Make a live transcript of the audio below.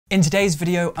In today's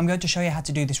video, I'm going to show you how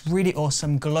to do this really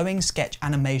awesome glowing sketch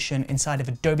animation inside of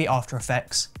Adobe After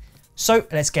Effects. So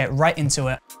let's get right into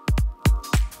it.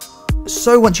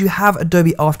 So once you have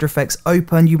Adobe After Effects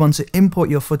open, you want to import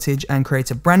your footage and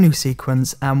create a brand new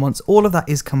sequence. And once all of that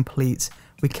is complete,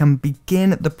 we can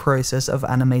begin the process of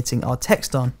animating our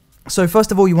text on. So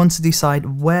first of all, you want to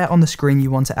decide where on the screen you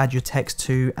want to add your text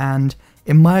to, and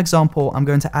in my example, I'm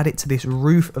going to add it to this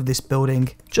roof of this building,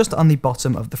 just on the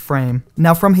bottom of the frame.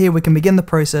 Now from here, we can begin the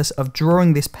process of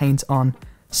drawing this paint on.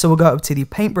 So we'll go up to the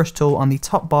paintbrush tool on the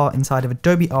top bar inside of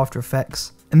Adobe After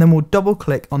Effects, and then we'll double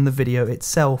click on the video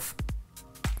itself.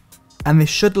 And this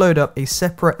should load up a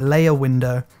separate layer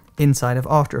window inside of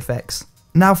After Effects.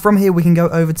 Now from here, we can go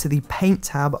over to the paint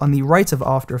tab on the right of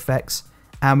After Effects,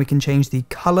 and we can change the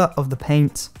color of the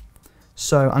paint.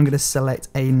 So I'm going to select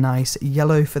a nice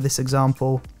yellow for this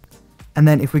example. And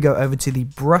then if we go over to the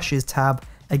brushes tab,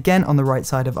 again on the right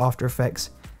side of After Effects,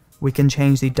 we can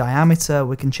change the diameter,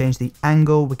 we can change the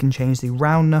angle, we can change the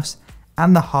roundness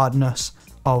and the hardness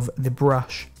of the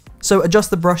brush. So adjust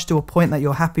the brush to a point that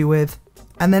you're happy with.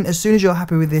 And then as soon as you're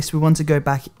happy with this, we want to go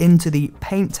back into the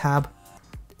paint tab.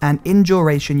 And in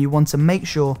duration, you want to make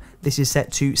sure this is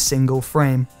set to single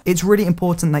frame. It's really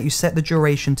important that you set the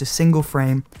duration to single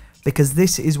frame, because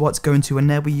this is what's going to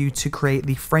enable you to create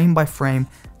the frame by frame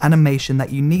animation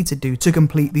that you need to do to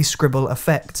complete the scribble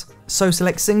effect. So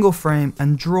select single frame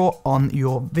and draw on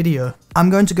your video. I'm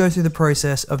going to go through the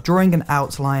process of drawing an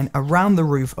outline around the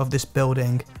roof of this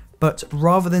building, but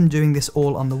rather than doing this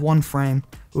all on the one frame,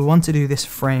 we want to do this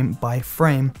frame by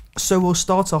frame. So we'll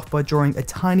start off by drawing a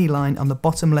tiny line on the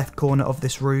bottom left corner of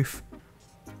this roof,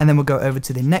 and then we'll go over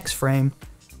to the next frame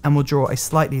and we'll draw a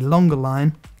slightly longer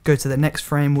line. Go to the next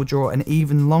frame, we'll draw an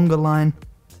even longer line.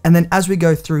 And then as we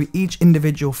go through each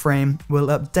individual frame, we'll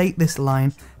update this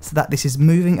line so that this is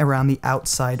moving around the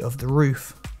outside of the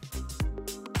roof.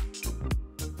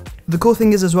 The cool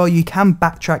thing is as well, you can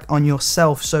backtrack on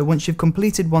yourself. So once you've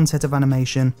completed one set of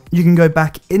animation, you can go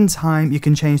back in time, you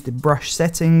can change the brush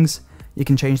settings, you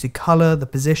can change the color, the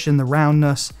position, the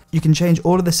roundness. You can change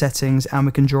all of the settings and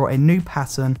we can draw a new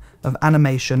pattern of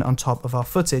animation on top of our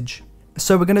footage.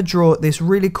 So we're going to draw this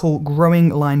really cool growing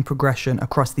line progression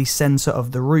across the center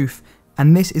of the roof,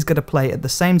 and this is going to play at the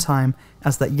same time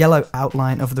as that yellow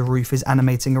outline of the roof is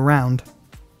animating around.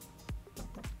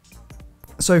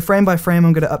 So frame by frame,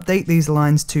 I'm going to update these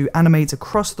lines to animate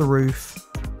across the roof.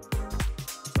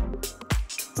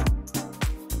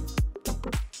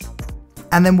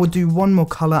 And then we'll do one more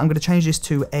color. I'm going to change this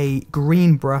to a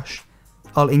green brush.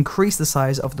 I'll increase the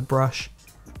size of the brush.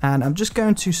 And I'm just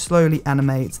going to slowly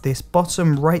animate this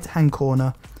bottom right hand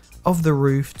corner of the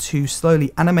roof to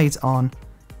slowly animate on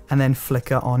and then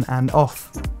flicker on and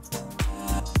off.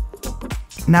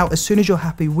 Now, as soon as you're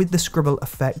happy with the scribble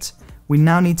effect, we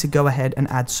now need to go ahead and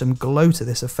add some glow to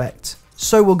this effect.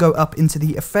 So we'll go up into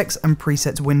the effects and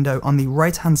presets window on the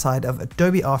right hand side of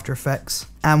Adobe After Effects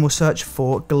and we'll search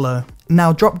for glow.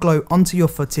 Now drop glow onto your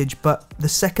footage, but the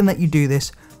second that you do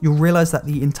this, you'll realize that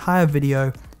the entire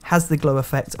video has the glow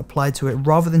effect applied to it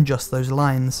rather than just those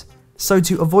lines. So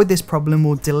to avoid this problem,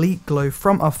 we'll delete glow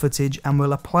from our footage and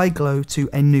we'll apply glow to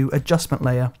a new adjustment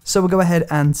layer. So we'll go ahead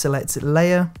and select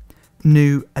layer,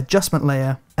 new adjustment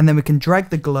layer, and then we can drag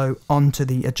the glow onto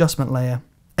the adjustment layer.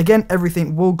 Again,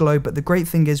 everything will glow, but the great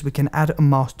thing is we can add a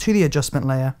mask to the adjustment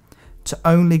layer to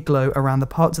only glow around the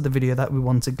parts of the video that we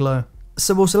want to glow.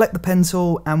 So we'll select the pen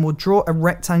tool and we'll draw a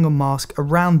rectangle mask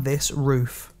around this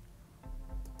roof.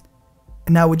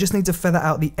 Now we just need to feather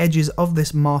out the edges of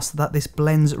this mask so that this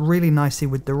blends really nicely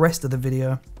with the rest of the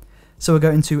video. So we'll go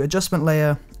into adjustment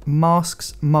layer,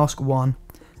 masks, mask 1,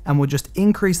 and we'll just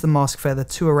increase the mask feather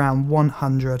to around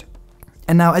 100.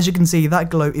 And now as you can see, that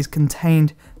glow is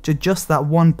contained to just that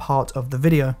one part of the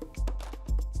video.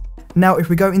 Now if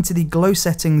we go into the glow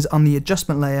settings on the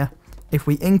adjustment layer, if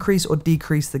we increase or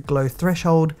decrease the glow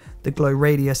threshold, the glow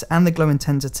radius and the glow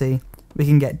intensity, we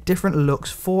can get different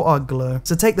looks for our glow.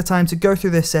 So take the time to go through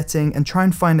this setting and try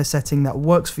and find a setting that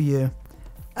works for you.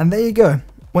 And there you go.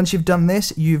 Once you've done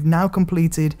this, you've now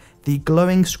completed the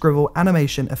glowing scribble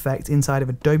animation effect inside of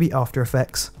Adobe After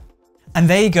Effects. And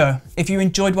there you go. If you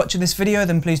enjoyed watching this video,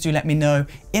 then please do let me know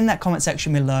in that comment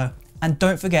section below. And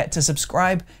don't forget to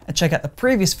subscribe and check out the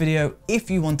previous video if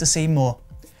you want to see more.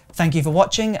 Thank you for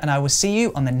watching, and I will see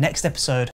you on the next episode.